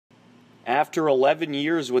After 11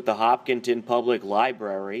 years with the Hopkinton Public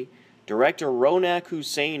Library, Director Rownak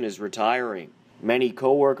Hussain is retiring. Many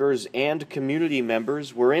coworkers and community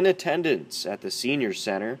members were in attendance at the Senior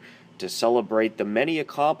Center to celebrate the many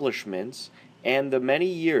accomplishments and the many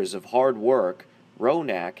years of hard work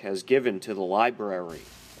Rownak has given to the library.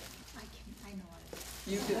 I know it.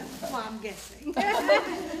 You do. Well, I'm guessing. It's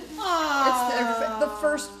the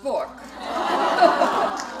first book.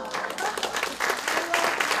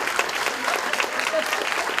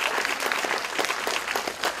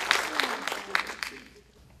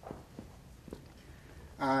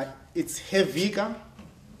 It's her vigor,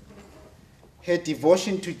 her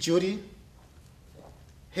devotion to duty,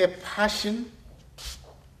 her passion,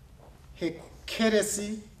 her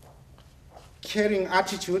courtesy, caring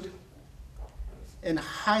attitude, and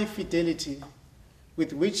high fidelity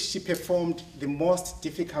with which she performed the most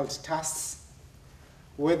difficult tasks,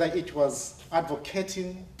 whether it was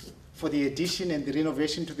advocating for the addition and the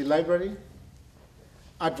renovation to the library,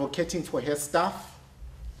 advocating for her staff,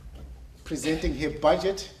 presenting her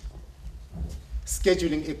budget,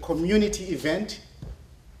 scheduling a community event,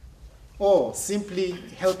 or simply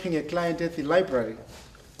helping a client at the library.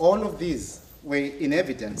 All of these were in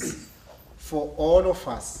evidence for all of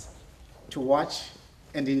us to watch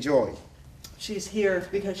and enjoy. She's here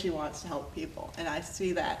because she wants to help people, and I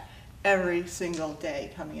see that every single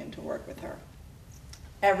day coming in to work with her.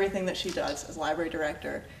 Everything that she does as library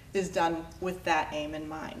director is done with that aim in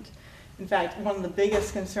mind. In fact, one of the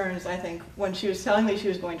biggest concerns, I think, when she was telling me she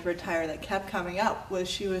was going to retire that kept coming up was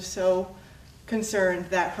she was so concerned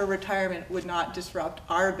that her retirement would not disrupt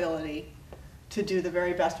our ability to do the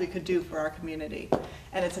very best we could do for our community.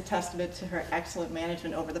 And it's a testament to her excellent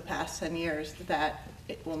management over the past 10 years that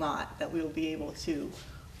it will not, that we will be able to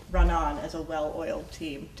run on as a well-oiled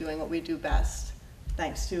team doing what we do best,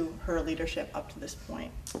 thanks to her leadership up to this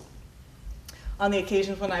point. On the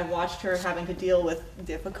occasions when I've watched her having to deal with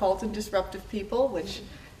difficult and disruptive people, which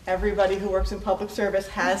everybody who works in public service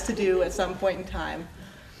has to do at some point in time,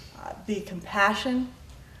 the compassion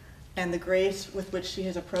and the grace with which she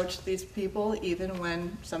has approached these people, even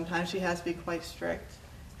when sometimes she has to be quite strict,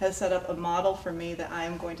 has set up a model for me that I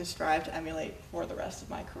am going to strive to emulate for the rest of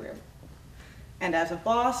my career. And as a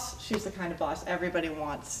boss, she's the kind of boss everybody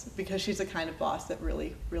wants, because she's the kind of boss that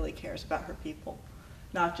really, really cares about her people.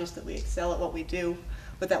 Not just that we excel at what we do,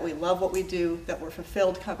 but that we love what we do, that we're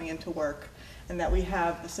fulfilled coming into work, and that we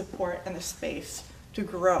have the support and the space to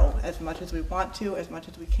grow as much as we want to, as much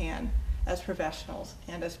as we can, as professionals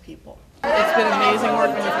and as people. It's been amazing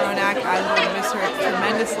working with Rownak. I'm going to miss her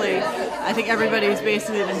tremendously. I think everybody's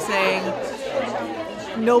basically been saying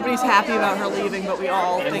nobody's happy about her leaving, but we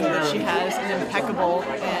all think that she has an impeccable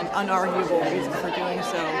and unarguable reason for doing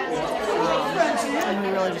so. And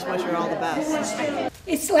we really just wish her all the best.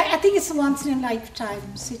 It's like, I think it's a once in a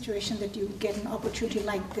lifetime situation that you get an opportunity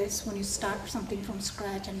like this when you start something from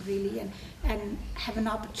scratch and really and have an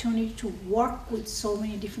opportunity to work with so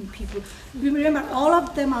many different people. Remember, all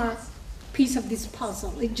of them are a piece of this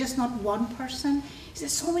puzzle. It's just not one person.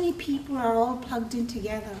 There's so many people are all plugged in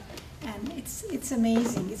together, and it's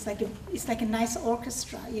amazing. It's like a nice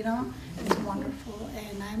orchestra, you know. It's wonderful,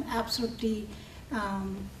 and I'm absolutely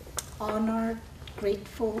honored,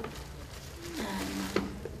 grateful, and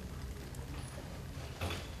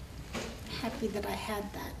happy that I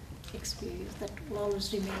had that experience that will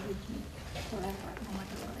always remain with me forever, no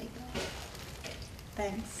matter where I go.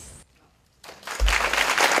 Thanks.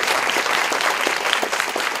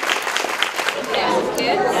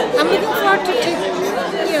 I'm looking forward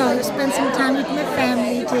to spend some time with my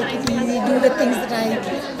family, take it easy, do the things that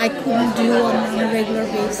I couldn't do on a regular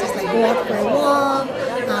basis, like go out for a walk,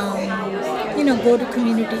 go to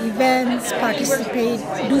community events, participate,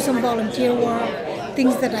 do some volunteer work,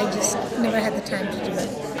 things that I just never had the time to do.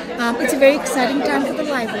 It's a very exciting time for the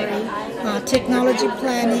library. Technology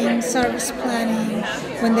planning, service planning,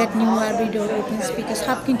 when that new library door opens, because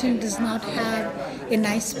Hopkinton does not have a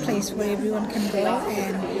nice place where everyone can go,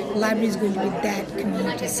 and the library is going to be that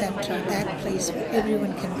community center, that place where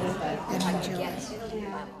everyone can go and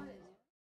enjoy.